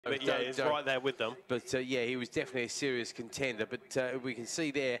but yeah, he's right there with them. But yeah, he was definitely a serious contender. But we can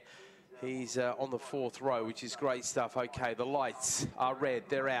see there, he's on the 4th row, which is great stuff. Okay, the lights are red.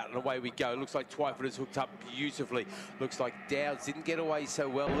 They're out, and away we go. Looks like Twyford has hooked up beautifully. Looks like Dowds didn't get away so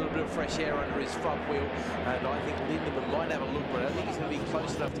well. A little bit of fresh air under his front wheel, and I think Lindemann might have a look, but I don't think he's going to be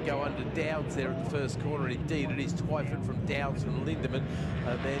close enough to go under Dowds there at the first corner. Indeed, it is Twyford from Dowds from Lindemann,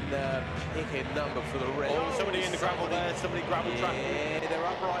 and then pick a number for the red. Oh, somebody in the gravel there. Somebody gravel track. Yeah, they're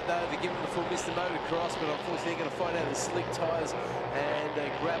upright though. They're giving the full Mr. Motocross, but unfortunately they're going to find out the slick tyres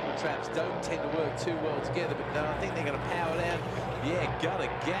and gravel traps don't tend to work too well together, but no, I think they're going to power down. Yeah, gotta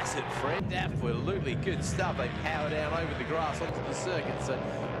gas it, Fred. Absolutely good stuff. They power down over the grass onto the circuit, so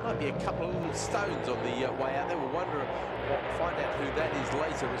might be a couple of little stones on the way out there. We'll find out who that is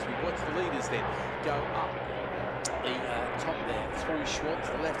later as we watch the leaders then go up the top there through Schwartz,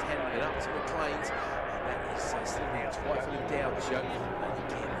 the left-hand, and up to McLean's. And that is still the Twyford and Dowd show.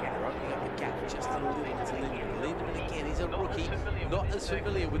 And again, they're opening up the gap just a little bit to Lindemann. Lindemann again, he's a rookie, not as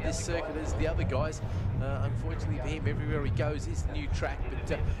familiar with this circuit as the other guys. Unfortunately for him, everywhere he goes is the new track,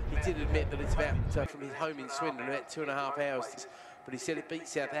 but he did admit that it's about from his home in Swindon, about 2.5 hours. But he said it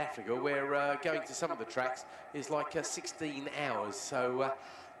beats South Africa, where going to some of the tracks is like 16 hours. So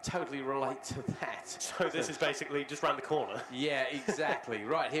totally relate to that. So this is basically just round the corner. Yeah, exactly.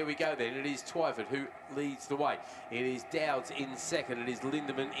 Right, here we go then. It is Twyford who leads the way. It is Dowds in second. It is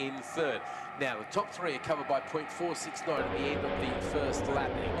Lindemann in third. Now, the top 3 are covered by .469 at the end of the first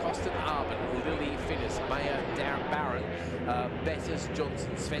lap. Costin, Arbin, Lilly, Finnis, Mayer, Barron, Bettis, Johnson,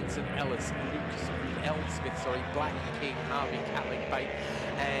 Svensson, Ellis, Lucas, Smith, Black, King, Harvey, Catling, Bate,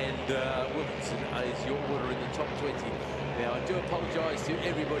 and Wilkinson is your order in the top 20. Now, I do apologise to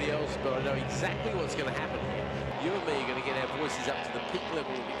everybody else, but I know exactly what's going to happen here. You and me are going to get our voices up to the peak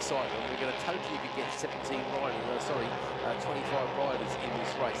level of excitement. We're going to totally get 25 riders in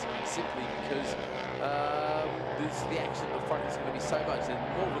this race, simply because the action at the front is going to be so much. And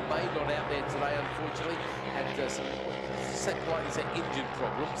Morgan May not out there today, unfortunately, had some engine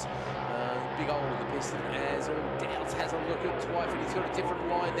problems. Big hole in the piston as Dowds has a look at Twyford. He's got a different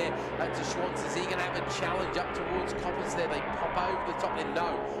line there to Schwantz. Is he going to have a challenge up towards Coppers there? They pop over the top there.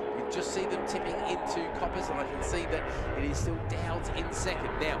 No, you just see them tipping into Coppers, and I can see that it is still Dowds in second.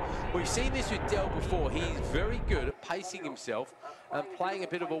 Now, we've seen this with Dell before. He's very good at pacing himself and playing a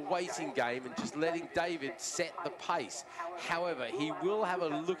bit of a waiting game and just letting David set the pace. However, he will have a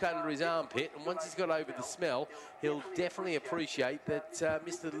look under his armpit, and once he's got over the smell, he'll definitely appreciate that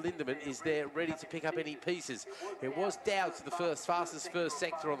Mr. Lindemann is there ready to pick up any pieces. It was Dowds to the fastest first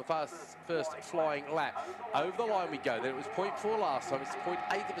sector on the first flying lap. Over the line we go. Then it was 0.4 last time. It's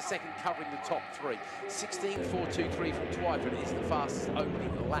 0.8 of a second covering the top 3. 16.423 from Twyford is the fastest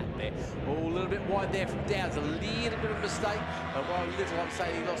opening lap there. Oh, a little bit wide there from Dowds. A little bit of a mistake. And while little I'm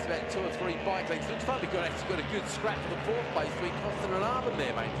saying he lost about 2 or 3 bike lengths. Looks like we've actually got a good scrap for the 4th place between Costin and Arbin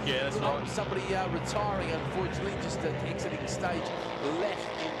there, mate. Yeah, that's right. Somebody retiring, unfortunately, just exiting stage left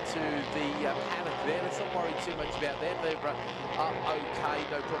into the paddock there. Let's not worry too much about that. They're okay,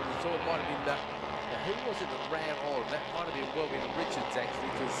 no problem at all. It might have been, who was it that ran on? That might have been Welvin Richards,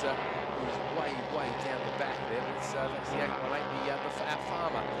 actually, because he was way down the back there. But that's the young one, our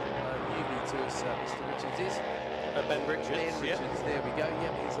farmer, newbie to us, Mr. Richards is. Ben Richards. Ben Richards, there we go.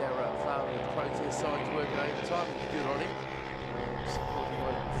 Yep, he's our farmer with the protest side working overtime. Good on him. Supporting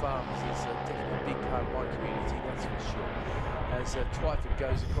local farmers is definitely a big part of my community, that's for sure. As Twyford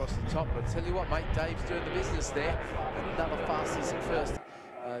goes across the top. But I tell you what, mate, Dave's doing the business there. Another fastest at first.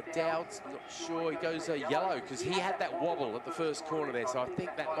 Dowds, not sure, he goes yellow because he had that wobble at the first corner there, so I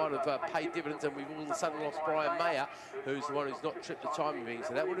think that might have paid dividends, and we've all of a sudden lost Brian Mayer, who's the one who's not tripped the timing meeting,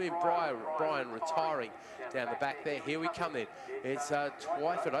 so that would have been Brian retiring down the back there. Here we come then. It's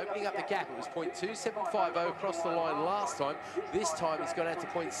Twyford opening up the gap. It was 0.2750 across the line last time. This time it's gone out to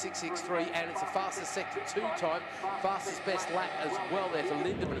 0.663, and it's the fastest sector 2 time, fastest best lap as well there for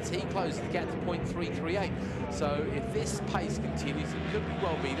Lindemann as he closes the gap to 0.338. So if this pace continues, it could be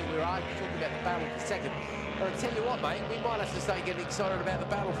well beaten. We're talking about the battle for second. But I tell you what, mate, we might have to start getting excited about the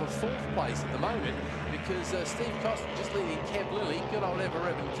battle for 4th place at the moment, because Steve Costin just leading Kev Lilly, good old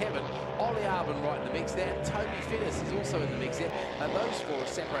ever-Reverend Kevin, Ollie Arbin right in the mix there, Toby Finnis is also in the mix there, and those 4 are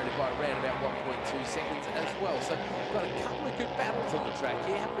separated by around about 1.2 seconds as well. So we've got a couple of good battles on the track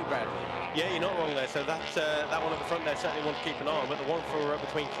here, haven't we, Brad? Yeah, you're not wrong there. So that one at the front there certainly one to keep an eye on, but the one for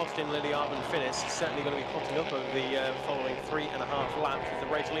between Costin, Lilly, Arbin, Finnis is certainly going to be hotting up over the following 3.5 laps as the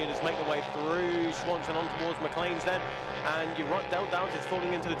race leaders make their way through Swanson on towards towards McLean's then. And you're right, Del Downs is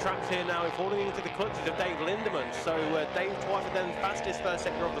falling into the traps here now, and falling into the clutches of Dave Lindemann. So Dave Twyford then fastest first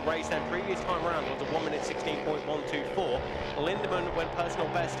sector of the race, then previous time around was a 1 minute 16.124. Lindemann went personal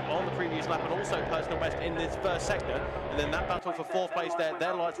best on the previous lap and also personal best in this first sector. And then that battle for fourth place there,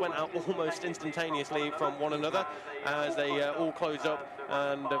 their lights went out almost instantaneously from one another as they all closed up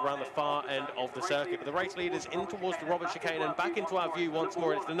and around the far end of the circuit. But the race leaders in towards the Robert chicane and back into our view once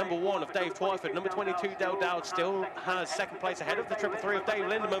more. It's the number 1 of Dave Twyford. Number 22, Del Dowd, still has second place ahead of the 333 of Dave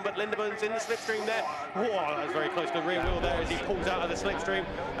Lindemann, but Lindemann's in the slipstream there. Whoa, that's very close to the rear wheel there as he pulls out of the slipstream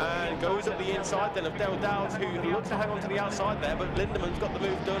and goes up the inside then of Del Dowd, who looks to hang on to the outside there, but Lindemann's got the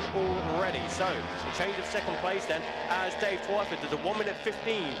move done already. So a change of second place then as Dave Twyford does a 1 minute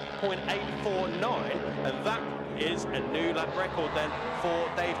 15.849, and that is a new lap record then for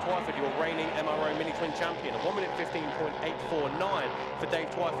Dave Twyford, your reigning MRO Minitwin champion. A 1 minute 15.849 for Dave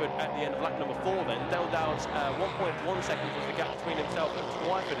Twyford at the end of lap number 4 then. Del Dowd's 1.1 seconds was the gap between himself and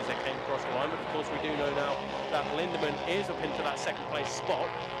Twyford as they came across the line, but of course we do know now that Lindemann is up into that second place spot.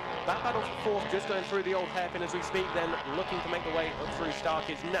 That battle for fourth just going through the old hairpin as we speak then, looking to make the way up through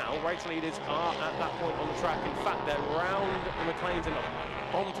Starkey's now. Race leaders are at that point on the track. In fact, they're round the McLean's and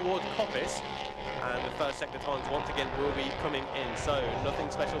on towards Coppice. And the first sector times once again will be coming in. So nothing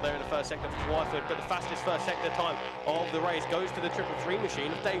special there in the first sector for Twyford, but the fastest first sector time of the race goes to the 333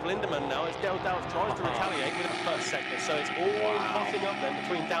 machine of Dave Lindemann now as Del Dowd tries to retaliate with the first sector. So it's all popping up then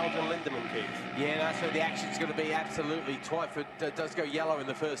between Dowd and Lindemann, Keith. Yeah, that's where the action's going to be, absolutely. Twyford does go yellow in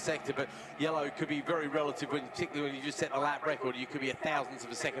the first sector, but yellow could be very relative, particularly when you just set the lap record. You could be a thousandth of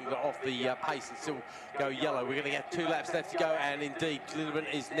a second off the pace and still go yellow. We're going to get 2 laps left to go, and indeed, Lindemann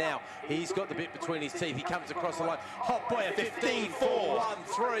is now. He's got the bit between his teeth. He comes across the line. Hot boy, a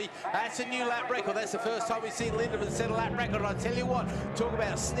 15.413. That's a new lap record. That's the first time we've seen Lindemann set a lap record. And I tell you what, talk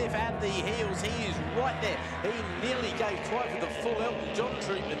about sniff at the heels. He is right there. He nearly gave Twyford the full Elton John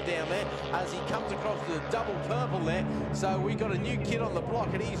treatment down there as he comes across the double purple there. So we got a new kid on the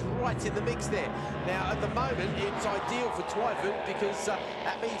block, and he's right in the mix there. Now, at the moment, it's ideal for Twyford because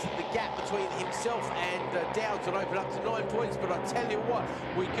that means that the gap between himself and Dowd will open up to 9 points. But I tell you what,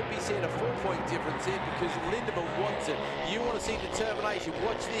 we could be seeing a 4-point difference here because Lindemann wants it. You want to see determination.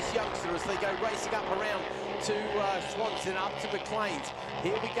 Watch this youngster as they go racing up around to Swanson, up to McLean's.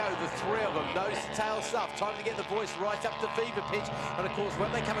 Here we go, the 3 of them, nose to tail stuff. Time to get the voice right up to fever pitch. And of course,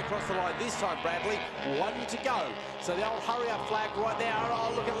 when they come across the line this time, Bradley, 1 to go. So the old hurry-up flag right there.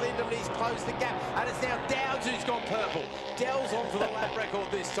 Oh, look at Lindemann, he's closed the gap. And it's now Dowds who's gone purple. Dell's on for the lap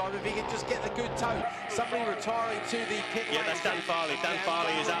record this time, if he can just get the good toe. Somebody retiring to the pit lane. Yeah, that's Dan Farley. Dan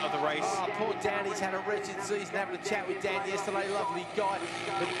Farley is out of the race. Oh, poor Dan, he's had a wretched season, having a chat with Dan yesterday, lovely guy.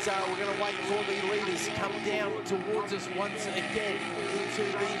 But we're going to wait for the leaders to come down towards us once again into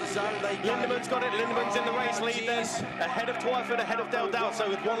the zone. Lindemann's got it. Lindemann's in the race lead then, ahead of Twyford, ahead of Del Dowd. So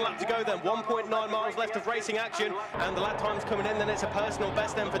with 1 lap to go then, 1.9 miles left of racing action, and the lap time's coming in. Then it's a personal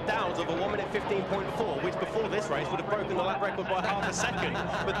best then for Dowds of a 1 minute 15.4, which before this race would have broken the lap record by half a second.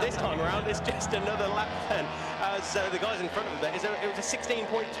 But this time around, it's just another lap then, as the guys in front of him there. It was a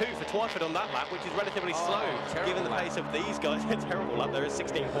 16.2 for Twyford on that lap, which is relatively slow given the pace of these guys. A terrible lap there is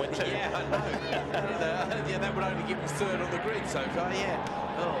 16.2. Yeah, I know. Yeah, that would only give him 3rd on the grid so far. Yeah.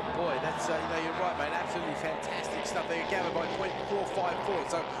 Oh boy, that's you know, you're right, mate. Absolutely fantastic stuff. They gathered by 0.454.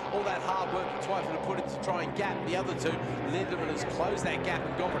 So all that hard work that Twyford had put in to try and gap the other 2, Lindemann has closed that gap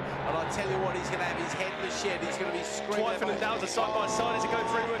and gone for it. And I tell you what, he's going to have his head in the shed. He's going to be screaming. Twyford and Dowds are side by side as they go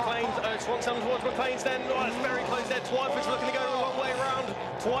through McLean's. Swanson towards McLean's then. Oh, it's very close there. Twyford's looking to go the long way round.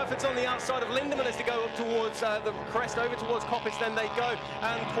 Twyford's on the outside of Lindemann as they go up towards the crest, over towards Coppice. Then they go,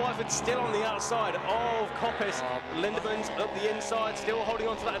 and Twyford's still on the outside of Coppice. Lindemann's up the inside, still holding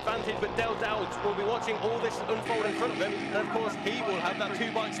on to that advantage, but Del Dowd will be watching all this unfold in front of him, and of course he will have that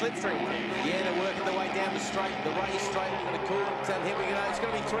 2-bike slipstream. Yeah, they're working their way down the straight, the race straight, and the cool. And here we go. It's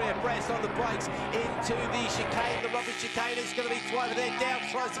going to be 3 abreast on the brakes into the chicane, the rubber chicane. It's going to be Twyford there. Dowd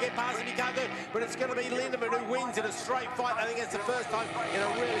tries to get past him, he can't do it, but it's going to be Lindemann who wins in a straight fight. I think it's the first time in a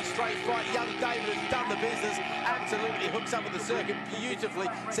really straight fight. Young David has done the business, absolutely hooks up with the circuit beautifully,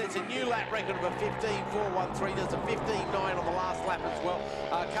 sets a new lap record of a 15.413, does a 15.9 on the last lap as well.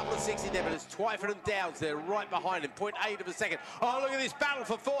 A couple of 60 there, but it's Twyford and Dowds there right behind him, 0.8 of a second. Oh, look at this battle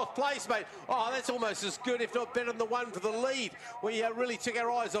for 4th place, mate. Oh, that's almost as good, if not better than the one for the lead. We really took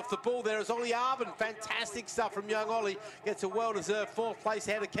our eyes off the ball there as Ollie Arvin. Fantastic stuff from young Ollie. Gets a well-deserved 4th place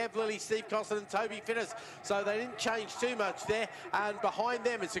ahead of Kev Lilly, Steve Costin and Toby Finnis. So they didn't change too much there. And behind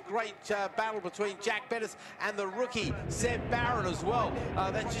them, it's a great battle between Jack Bettis and the rookie, Seb Barrett as well.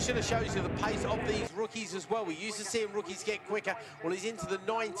 That just sort of shows you the pace of these rookies as well. We used to see them rookies get quicker. Well, Well, he's into the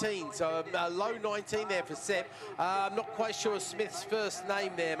 19, so low 19 there for Seb. I'm not quite sure Smith's first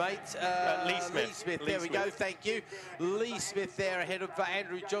name there, mate. Lee Smith. Lee Smith, there we go, thank you. Lee Smith there ahead of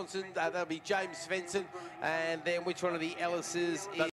Andrew Johnson. That'll be James Svensson. And then which one of the Ellises is...